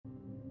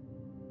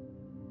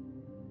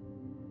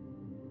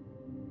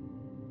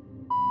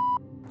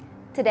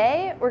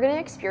Today, we're going to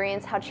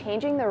experience how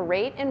changing the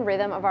rate and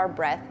rhythm of our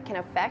breath can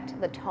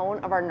affect the tone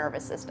of our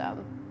nervous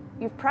system.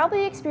 You've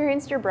probably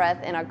experienced your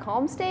breath in a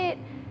calm state,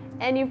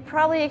 and you've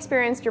probably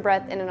experienced your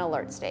breath in an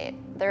alert state.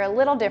 They're a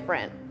little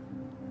different.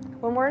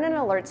 When we're in an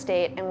alert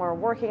state and we're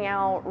working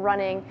out,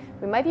 running,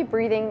 we might be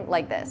breathing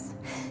like this.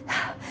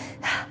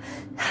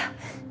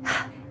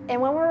 And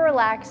when we're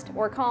relaxed,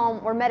 we're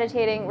calm, we're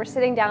meditating, we're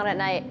sitting down at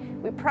night,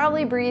 we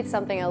probably breathe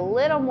something a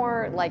little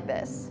more like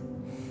this.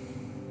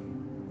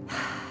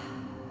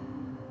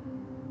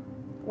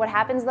 What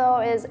happens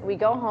though is we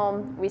go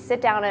home, we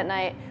sit down at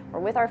night, we're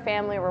with our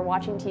family, we're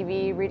watching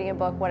TV, reading a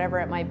book, whatever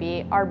it might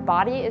be. Our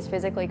body is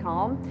physically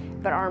calm,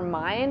 but our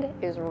mind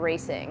is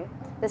racing.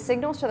 The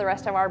signals to the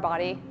rest of our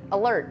body,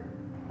 alert.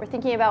 We're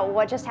thinking about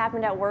what just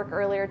happened at work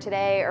earlier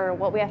today or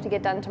what we have to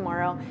get done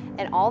tomorrow,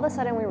 and all of a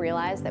sudden we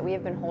realize that we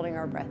have been holding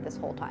our breath this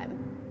whole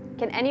time.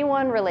 Can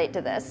anyone relate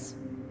to this?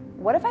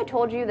 What if I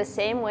told you the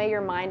same way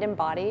your mind and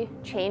body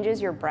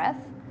changes your breath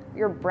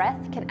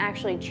can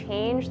actually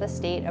change the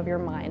state of your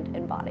mind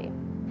and body?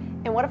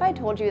 And what if I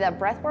told you that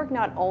breath work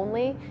not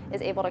only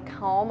is able to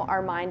calm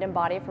our mind and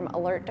body from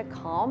alert to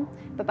calm,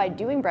 but by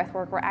doing breath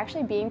work, we're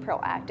actually being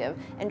proactive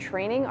and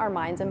training our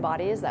minds and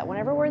bodies that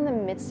whenever we're in the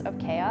midst of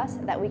chaos,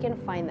 that we can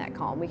find that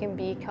calm, we can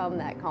become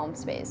that calm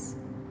space.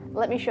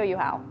 Let me show you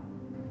how.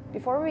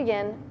 Before we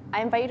begin,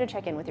 I invite you to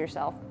check in with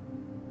yourself.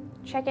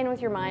 Check in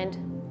with your mind,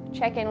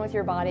 check in with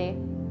your body,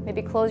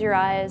 maybe close your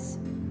eyes.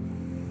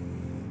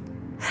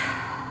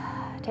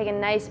 Take a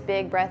nice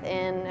big breath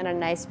in and a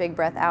nice big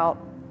breath out.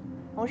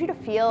 I want you to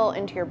feel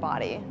into your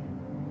body.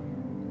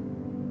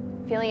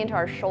 Feeling into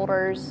our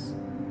shoulders,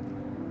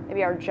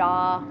 maybe our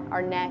jaw,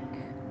 our neck.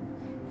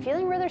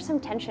 Feeling where there's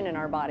some tension in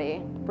our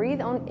body. Breathe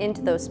on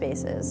into those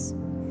spaces.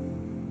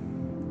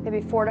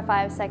 Maybe 4 to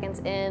 5 seconds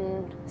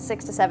in,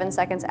 6 to 7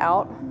 seconds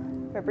out.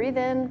 But breathe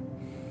in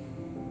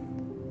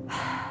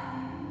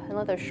and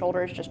let those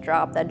shoulders just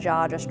drop, that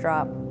jaw just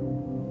drop.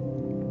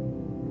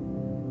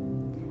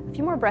 A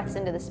few more breaths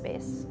into the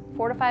space.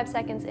 4 to 5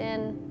 seconds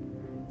in,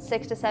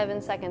 6 to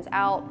 7 seconds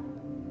out.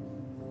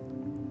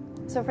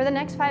 So for the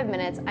next 5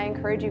 minutes, I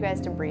encourage you guys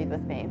to breathe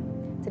with me,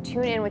 to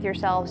tune in with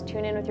yourselves,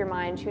 tune in with your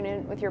mind, tune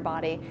in with your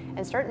body,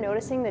 and start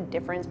noticing the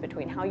difference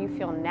between how you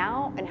feel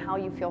now and how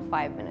you feel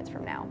 5 minutes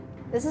from now.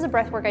 This is a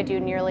breath work I do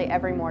nearly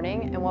every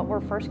morning, and what we're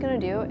first gonna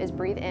do is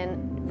breathe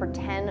in for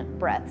 10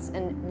 breaths.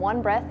 And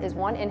one breath is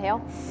 1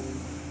 inhale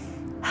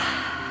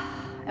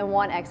and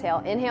 1 exhale.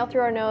 Inhale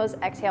through our nose,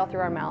 exhale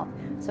through our mouth.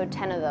 So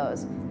 10 of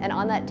those. And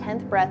on that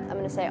 10th breath, I'm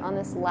gonna say on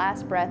this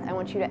last breath, I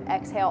want you to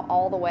exhale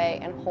all the way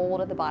and hold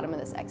at the bottom of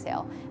this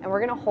exhale. And we're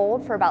gonna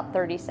hold for about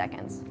 30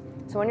 seconds.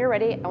 So when you're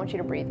ready, I want you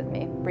to breathe with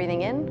me.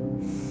 Breathing in,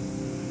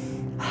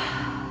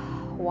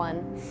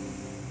 1,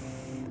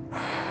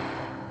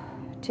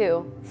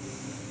 2,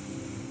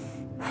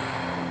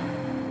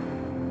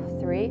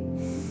 3,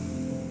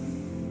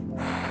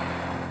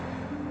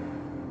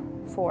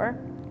 4,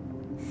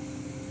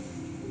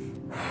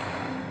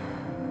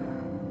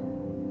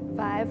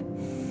 5,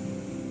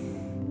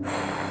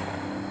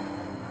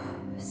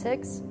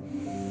 6,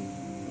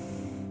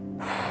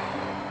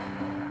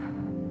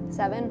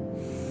 7,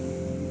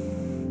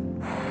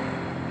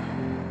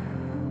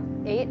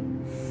 8,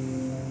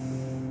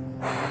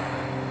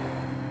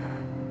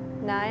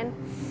 9,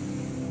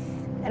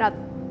 and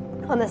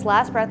on this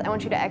last breath, I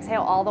want you to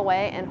exhale all the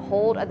way and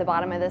hold at the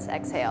bottom of this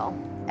exhale.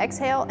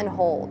 Exhale and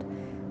hold.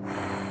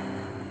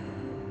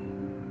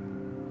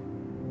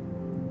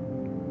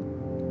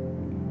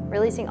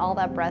 Releasing all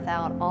that breath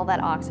out, all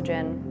that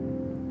oxygen.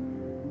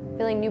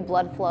 Feeling new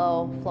blood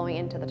flow flowing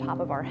into the top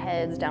of our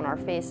heads, down our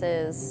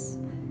faces,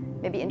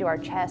 maybe into our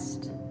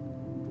chest.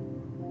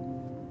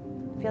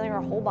 Feeling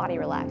our whole body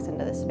relax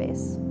into this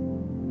space.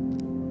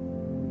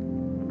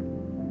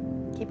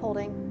 Keep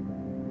holding.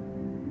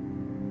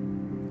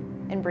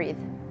 And breathe.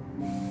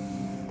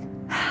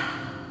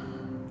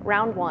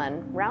 Round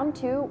 1. Round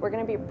 2, we're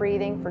gonna be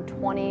breathing for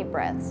 20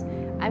 breaths.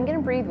 I'm gonna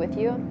breathe with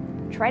you.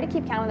 Try to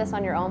keep count of this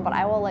on your own, but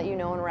I will let you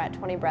know when we're at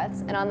 20 breaths.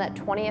 And on that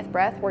 20th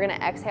breath, we're gonna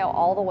exhale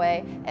all the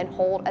way and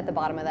hold at the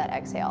bottom of that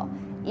exhale.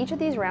 Each of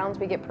these rounds,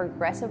 we get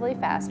progressively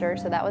faster.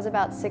 So that was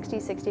about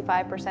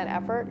 60-65%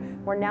 effort.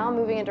 We're now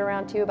moving into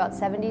round 2, about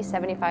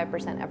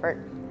 70-75%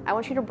 effort. I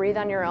want you to breathe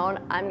on your own.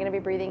 I'm gonna be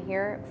breathing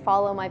here.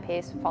 Follow my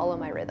pace, follow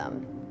my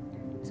rhythm.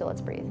 So let's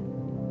breathe.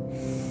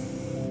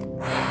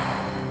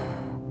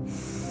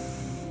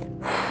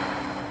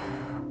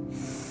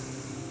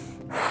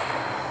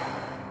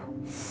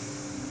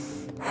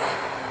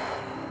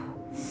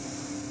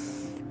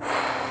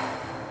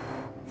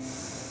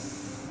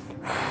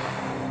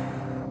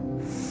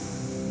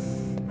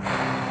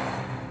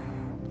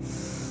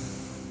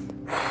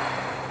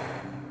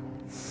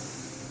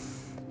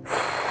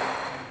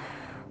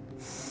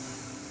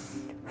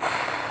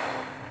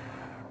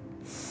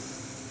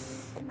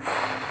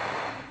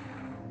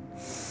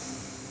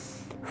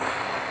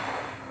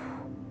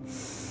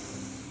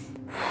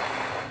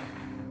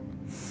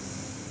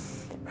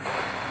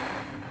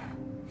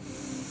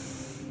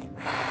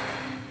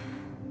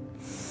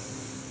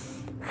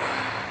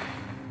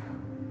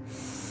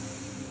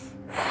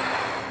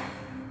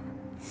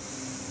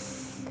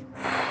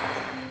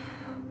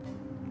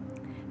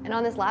 And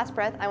on this last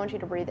breath, I want you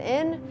to breathe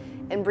in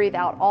and breathe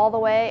out all the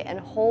way and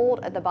hold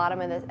at the bottom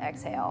of this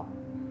exhale.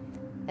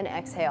 And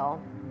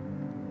exhale.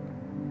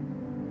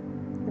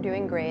 We're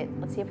doing great.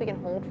 Let's see if we can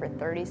hold for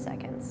 30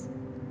 seconds.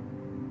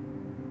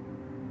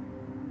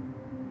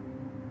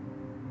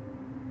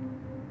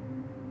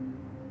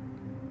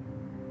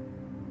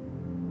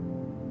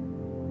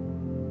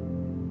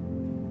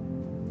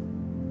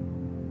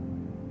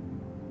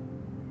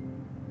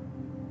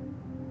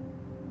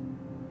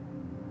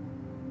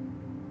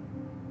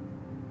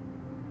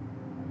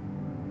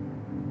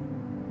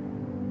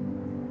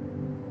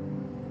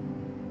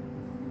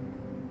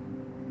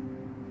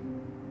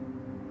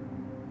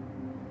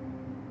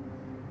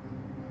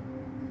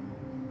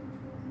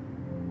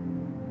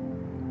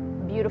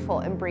 Beautiful,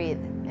 and breathe.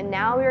 And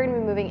now we are going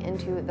to be moving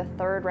into the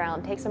third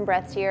round. Take some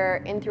breaths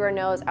here, in through our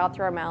nose, out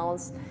through our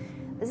mouths.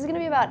 This is going to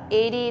be about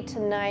 80 to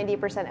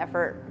 90%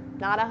 effort.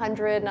 Not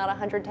 100, not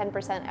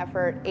 110%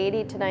 effort,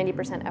 80 to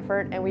 90%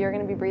 effort, and we are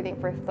going to be breathing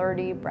for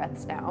 30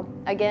 breaths now.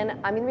 Again,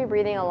 I'm going to be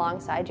breathing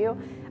alongside you.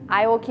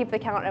 I will keep the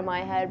count in my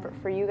head, but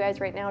for you guys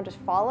right now, just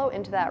follow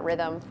into that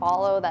rhythm,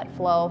 follow that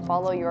flow,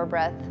 follow your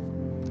breath,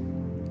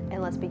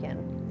 and let's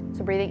begin.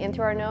 So breathing in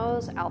through our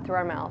nose, out through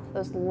our mouth.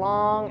 Those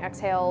long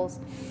exhales,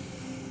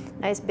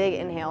 nice big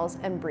inhales,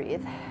 and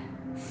breathe.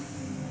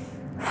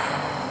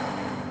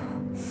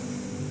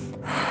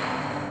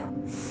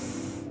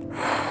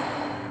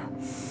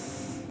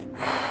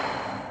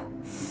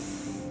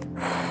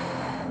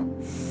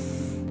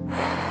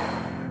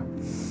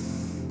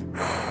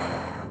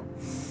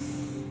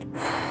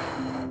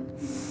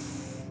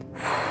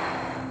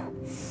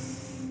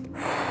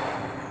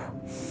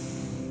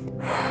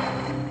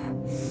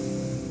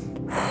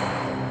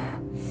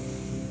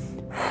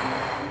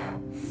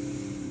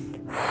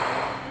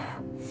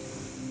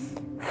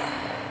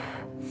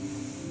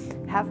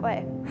 Halfway.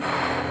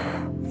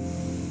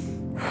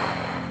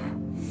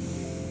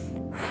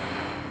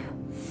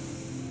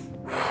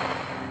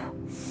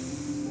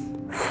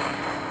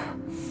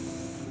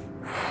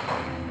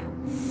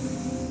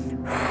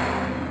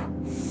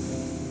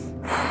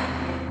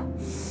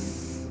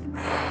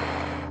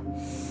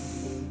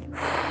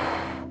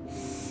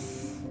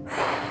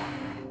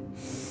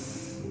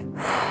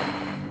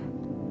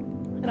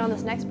 And on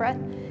this next breath,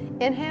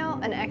 inhale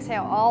and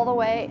exhale all the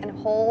way and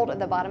hold at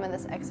the bottom of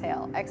this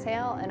exhale.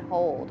 Exhale and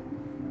hold.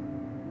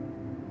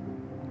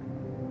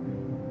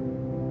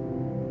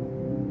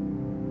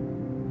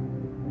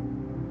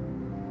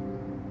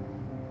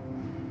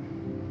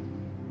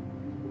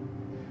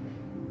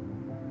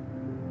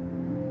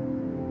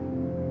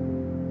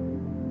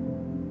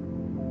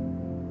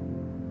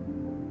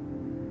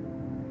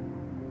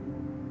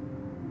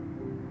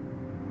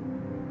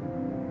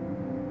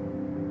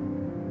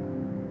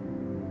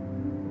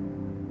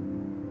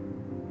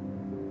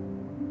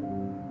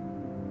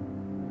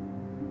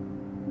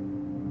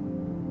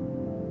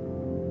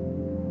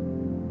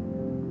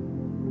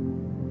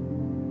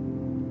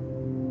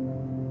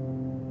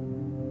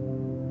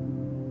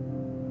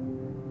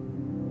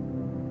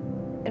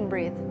 And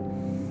breathe.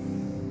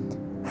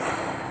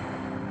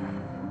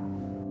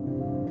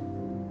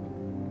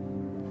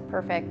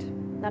 Perfect.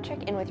 Now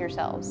check in with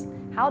yourselves.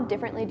 How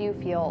differently do you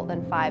feel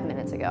than 5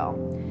 minutes ago?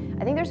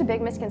 I think there's a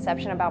big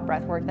misconception about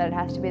breathwork that it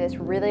has to be this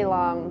really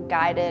long,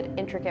 guided,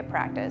 intricate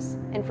practice.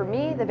 And for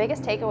me, the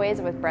biggest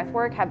takeaways with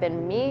breathwork have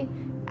been me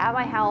at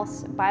my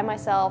house, by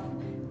myself,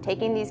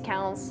 taking these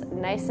counts,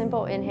 nice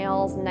simple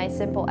inhales, nice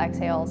simple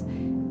exhales,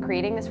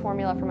 creating this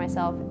formula for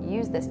myself.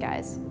 Use this,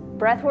 guys.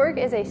 Breathwork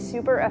is a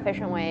super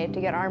efficient way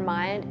to get our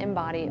mind and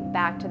body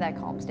back to that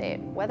calm state.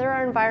 Whether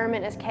our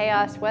environment is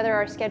chaos, whether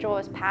our schedule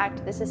is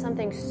packed, this is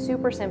something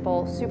super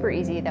simple, super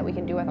easy that we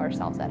can do with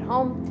ourselves at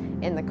home,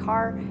 in the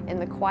car, in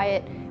the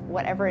quiet,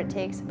 whatever it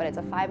takes, but it's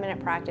a 5-minute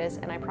practice,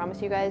 and I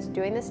promise you guys,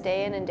 doing this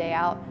day in and day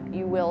out,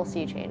 you will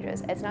see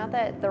changes. It's not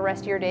that the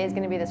rest of your day is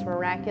gonna be this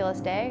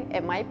miraculous day,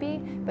 it might be,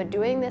 but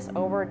doing this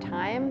over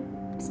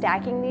time,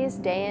 stacking these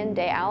day in,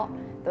 day out,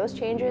 those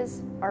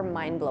changes are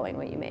mind-blowing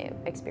what you may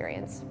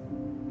experience.